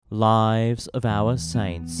Lives of our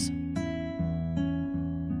Saints.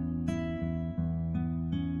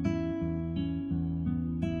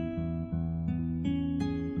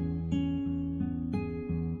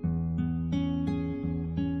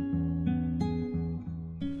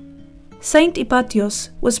 Saint Epiphanius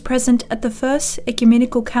was present at the First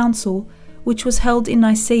Ecumenical Council, which was held in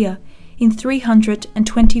Nicaea in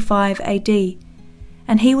 325 AD,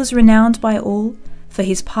 and he was renowned by all for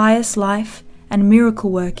his pious life and miracle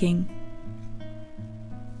working.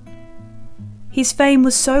 His fame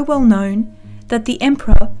was so well known that the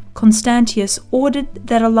Emperor Constantius ordered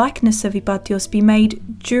that a likeness of Epiphanius be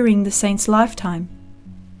made during the saint's lifetime.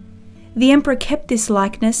 The emperor kept this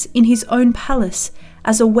likeness in his own palace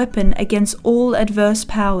as a weapon against all adverse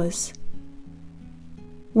powers.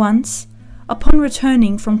 Once, upon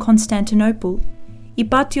returning from Constantinople,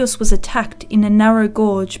 Epiphanius was attacked in a narrow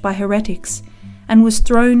gorge by heretics and was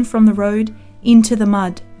thrown from the road into the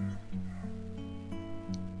mud.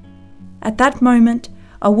 At that moment,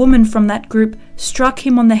 a woman from that group struck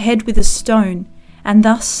him on the head with a stone, and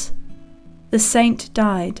thus the saint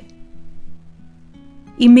died.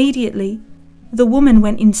 Immediately, the woman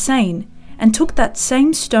went insane and took that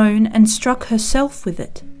same stone and struck herself with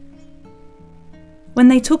it. When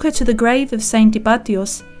they took her to the grave of Saint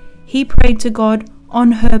Epiphanius, he prayed to God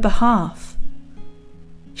on her behalf.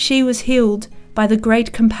 She was healed by the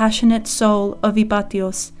great compassionate soul of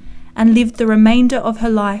Epiphanius and lived the remainder of her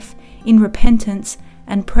life in repentance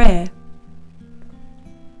and prayer.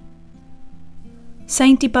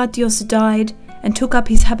 Saint Epiphanius died and took up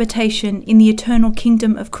his habitation in the eternal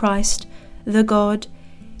kingdom of Christ, the God,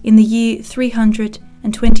 in the year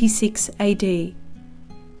 326 AD.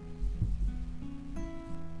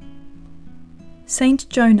 Saint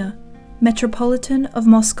Jonah, Metropolitan of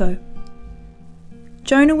Moscow.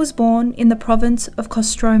 Jonah was born in the province of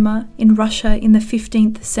Kostroma in Russia in the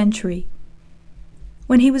 15th century.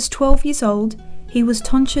 When he was 12 years old, he was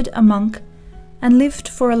tonsured a monk and lived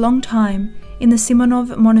for a long time in the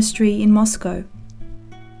Simonov monastery in Moscow.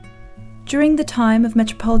 During the time of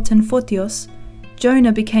Metropolitan Photios,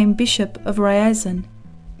 Jonah became Bishop of Ryazan.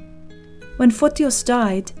 When Photios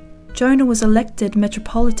died, Jonah was elected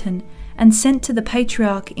Metropolitan and sent to the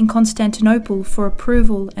Patriarch in Constantinople for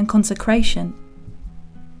approval and consecration.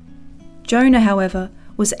 Jonah, however,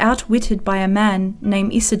 was outwitted by a man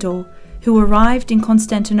named Isidore, who arrived in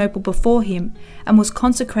Constantinople before him and was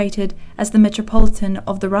consecrated as the Metropolitan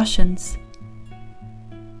of the Russians.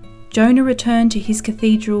 Jonah returned to his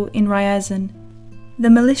cathedral in Ryazan. The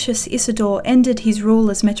malicious Isidore ended his rule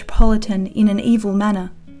as Metropolitan in an evil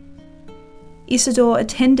manner. Isidore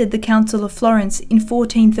attended the Council of Florence in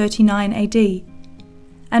 1439 AD,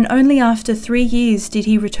 and only after 3 years did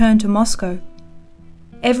he return to Moscow.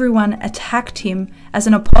 Everyone attacked him as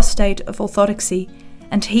an apostate of orthodoxy,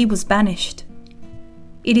 and he was banished.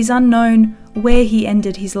 It is unknown where he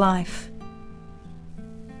ended his life.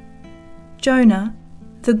 Jonah,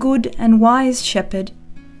 the good and wise shepherd,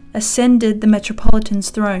 ascended the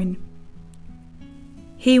Metropolitan's throne.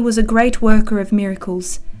 He was a great worker of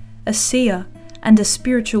miracles, a seer and a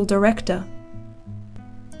spiritual director.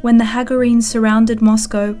 When the Hagarenes surrounded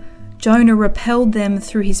Moscow, Jonah repelled them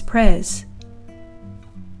through his prayers.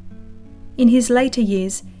 In his later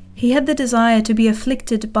years, he had the desire to be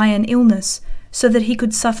afflicted by an illness so that he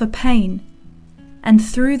could suffer pain, and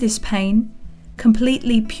through this pain,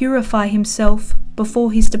 completely purify himself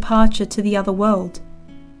before his departure to the other world.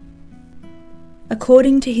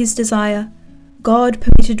 According to his desire, God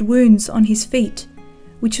permitted wounds on his feet,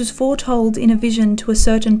 which was foretold in a vision to a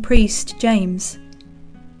certain priest, James.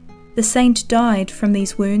 The saint died from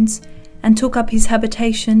these wounds and took up his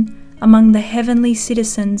habitation among the heavenly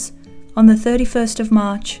citizens on the 31st of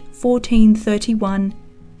March, 1431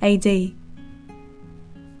 AD.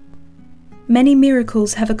 Many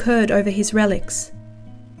miracles have occurred over his relics.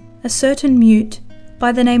 A certain mute,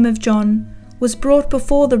 by the name of John, was brought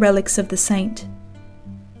before the relics of the saint.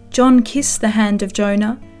 John kissed the hand of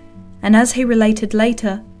Jonah, and as he related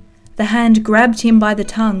later, the hand grabbed him by the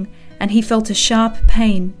tongue, and he felt a sharp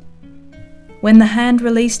pain. When the hand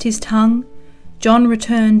released his tongue, John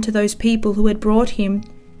returned to those people who had brought him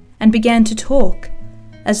and began to talk,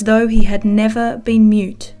 as though he had never been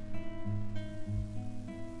mute.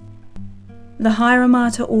 The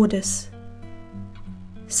Hieromartyr Ordus.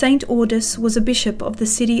 Saint Ordus was a bishop of the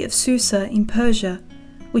city of Susa in Persia,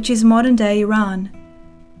 which is modern-day Iran.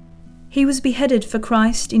 He was beheaded for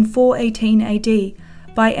Christ in 418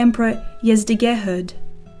 AD by Emperor Yezdegerd.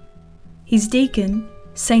 His deacon,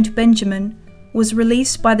 Saint Benjamin, was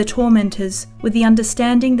released by the tormentors with the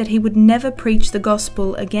understanding that he would never preach the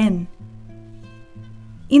gospel again.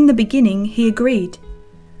 In the beginning he agreed,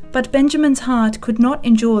 But Benjamin's heart could not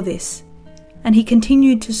endure this, and he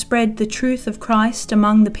continued to spread the truth of Christ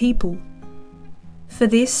among the people. For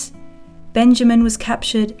this, Benjamin was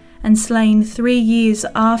captured and slain 3 years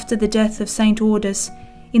after the death of Saint Ordus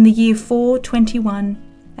in the year 421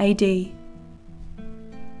 AD.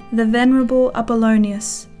 The Venerable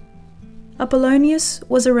Apollonius. Apollonius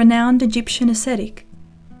was a renowned Egyptian ascetic.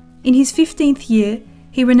 In his 15th year,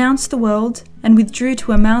 he renounced the world and withdrew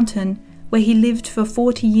to a mountain where he lived for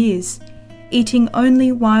 40 years, eating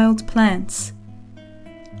only wild plants.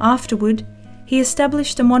 Afterward, he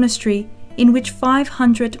established a monastery in which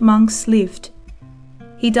 500 monks lived.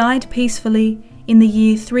 He died peacefully in the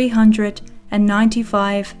year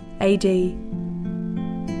 395 AD.